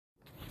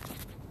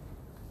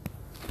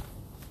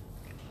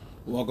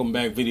Welcome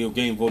back, Video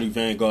Game Voting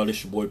Vanguard.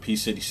 It's your boy P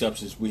City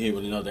Substance. We're here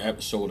with another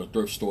episode of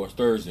Thrift Store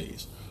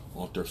Thursdays.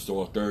 On Thrift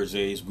Store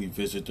Thursdays, we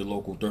visit the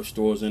local thrift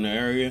stores in the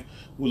area.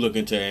 We're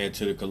looking to add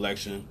to the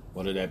collection,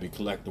 whether that be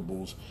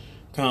collectibles,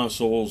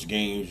 consoles,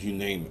 games, you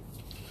name it.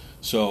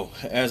 So,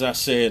 as I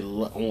said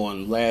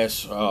on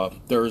last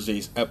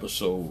Thursday's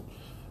episode,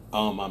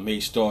 I may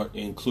start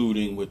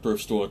including with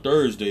Thrift Store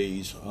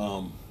Thursdays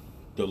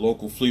the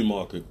local flea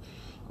market.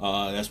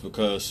 That's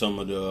because some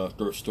of the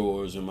thrift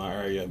stores in my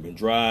area have been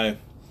dry.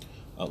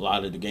 A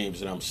lot of the games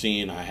that I'm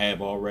seeing I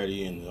have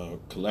already in the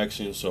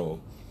collection, so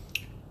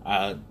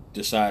I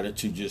decided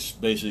to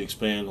just basically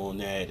expand on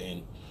that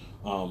and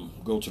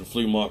go to the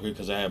flea market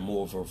because I have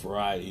more of a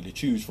variety to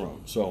choose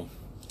from. So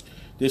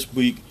this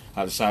week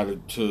I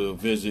decided to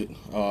visit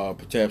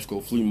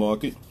Patapsco Flea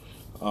Market.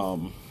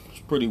 It's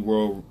pretty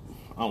world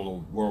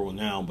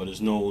renowned, but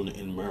it's known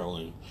in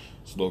Maryland.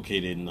 It's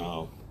located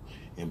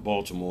in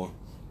Baltimore.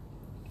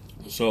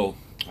 So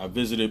I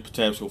visited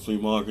Patapsco Flea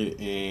Market,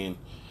 and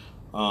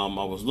I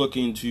was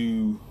looking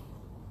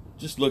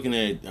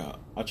at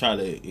I try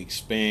to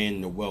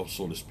expand the wealth,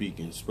 so to speak,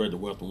 and spread the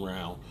wealth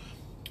around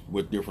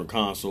with different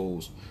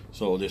consoles.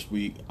 So this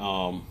week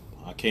I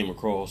came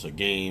across a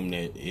game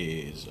that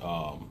is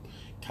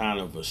kind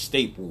of a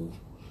staple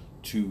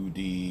to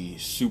the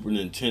Super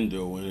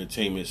Nintendo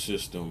Entertainment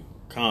System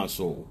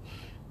console,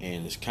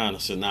 and it's kind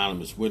of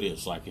synonymous with it.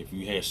 It's like if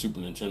you had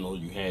Super Nintendo,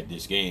 you had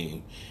this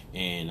game,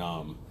 and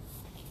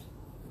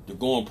the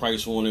going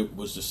price on it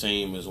was the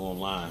same as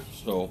online.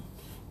 So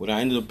what I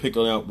ended up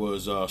picking up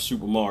was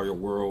Super Mario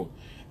World,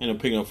 and I'm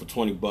picking up for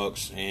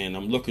 $20. And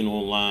I'm looking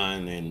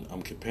online and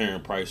I'm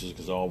comparing prices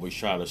because I always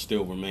try to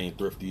still remain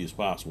thrifty as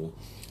possible.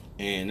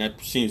 And that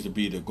seems to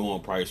be the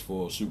going price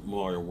for Super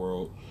Mario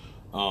World.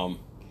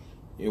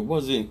 It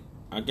wasn't,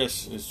 I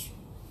guess it's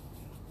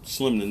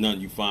slim to none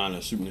you find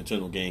a Super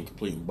Nintendo game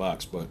complete in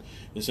box, but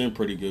it's in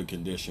pretty good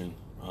condition.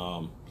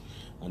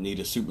 I need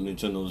a Super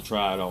Nintendo to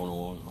try it out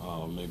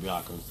on. Maybe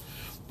I can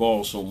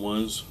borrow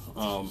someone's.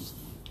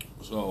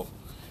 So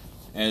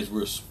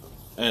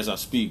as I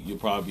speak, you'll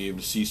probably be able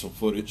to see some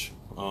footage.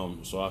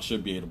 So I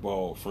should be able to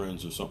borrow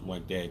friends or something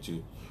like that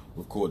to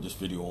record this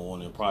video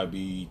on, and probably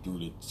be through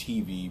the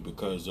TV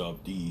because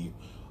of the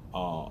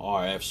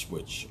RF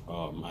switch.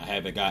 I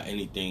haven't got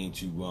anything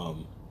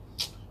to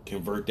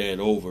convert that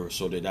over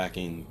so that I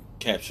can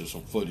capture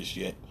some footage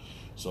yet.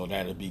 So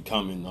that'll be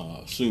coming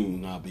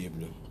soon. I'll be able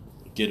to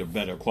get a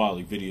better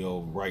quality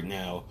video. Right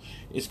now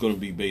it's going to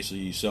be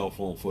basically cell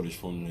phone footage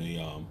from the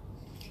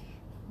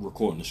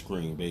recording the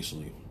screen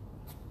basically.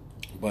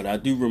 But I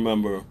do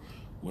remember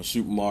when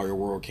Super Mario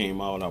World came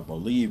out, I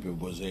believe it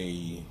was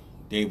a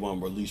day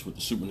one release with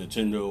the Super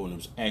Nintendo, and it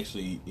was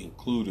actually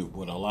included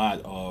with a lot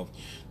of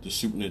the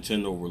Super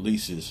Nintendo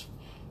releases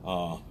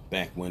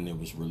back when it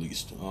was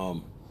released.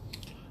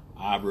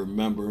 I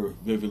remember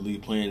vividly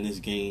playing this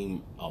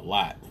game a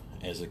lot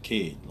as a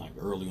kid, like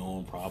early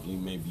on, probably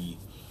maybe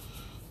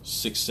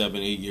 6,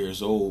 7, 8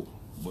 years old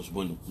was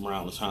when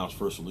around the time it was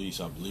first released.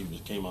 I believe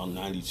it came out in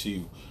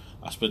 92.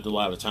 I spent a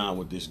lot of time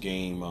with this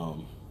game.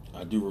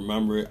 I do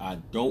remember it. I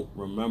don't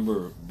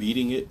remember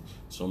beating it,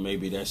 so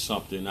maybe that's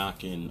something I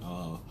can,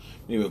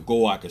 maybe a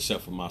goal I can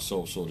set for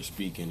myself, so to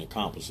speak, and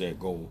accomplish that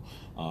goal,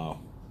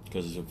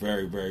 because it's a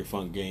very, very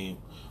fun game.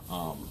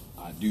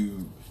 I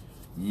do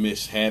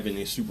miss having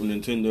a Super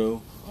Nintendo,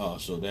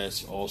 so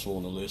that's also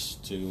on the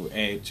list to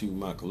add to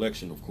my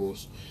collection, of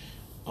course.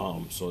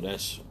 So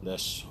that's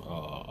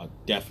a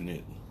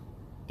definite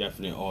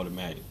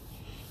automatic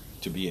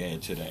to be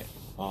added to that.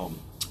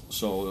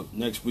 So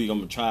next week I'm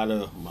gonna try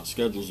to. My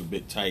schedule's a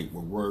bit tight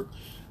with work.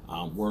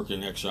 I'm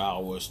working extra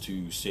hours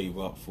to save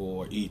up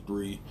for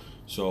E3.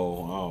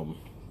 So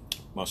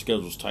my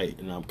schedule's tight,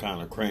 and I'm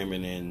kind of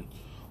cramming in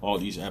all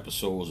these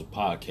episodes of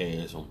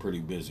podcasts. I'm pretty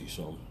busy,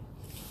 so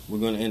we're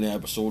gonna end the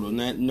episode on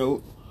that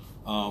note.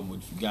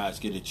 If you guys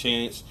get a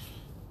chance,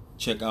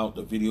 check out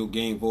the Video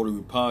Game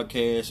Votary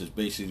podcast. It's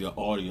basically the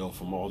audio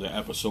from all the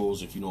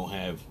episodes. If you don't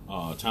have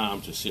time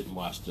to sit and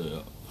watch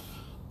the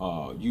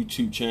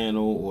YouTube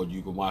channel, or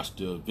you can watch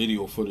the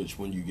video footage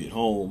when you get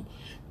home,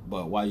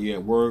 but while you're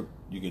at work,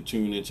 you can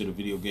tune into the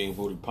Video Game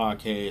Votary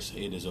podcast.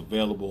 It is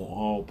available on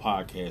all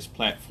podcast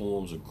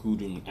platforms,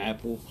 including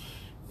Apple.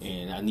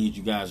 And I need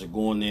you guys to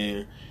go in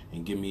there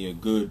and give me a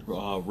good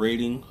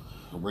rating.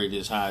 Rate it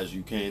as high as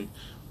you can,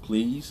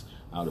 please.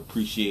 I'd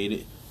appreciate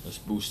it. Let's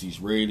boost these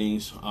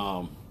ratings.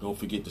 Don't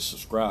forget to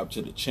subscribe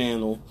to the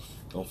channel.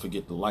 Don't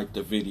forget to like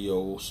the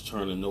videos,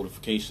 turn the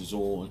notifications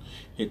on,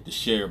 hit the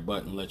share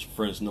button, let your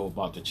friends know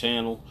about the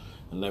channel,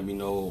 and let me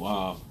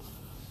know,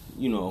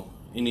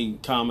 any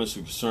comments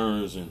or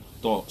concerns and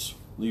thoughts.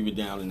 Leave it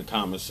down in the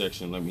comment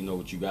section. Let me know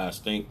what you guys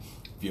think.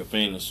 If you're a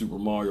fan of Super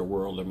Mario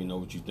World, let me know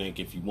what you think.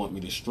 If you want me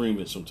to stream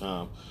it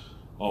sometime,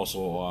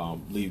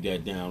 also leave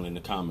that down in the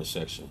comment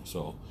section.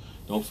 So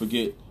don't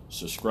forget,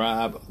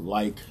 subscribe,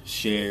 like,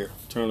 share,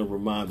 turn the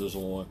reminders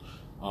on.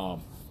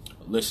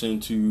 Listen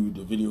to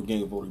the Video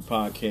Game Voting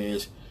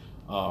podcast.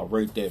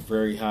 Rate that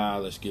very high.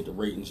 Let's get the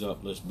ratings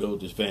up. Let's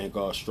build this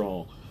Vanguard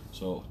strong.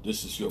 So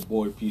this is your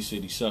boy P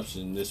City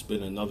Substance, and this has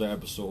been another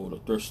episode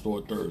of Thrift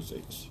Store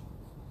Thursdays.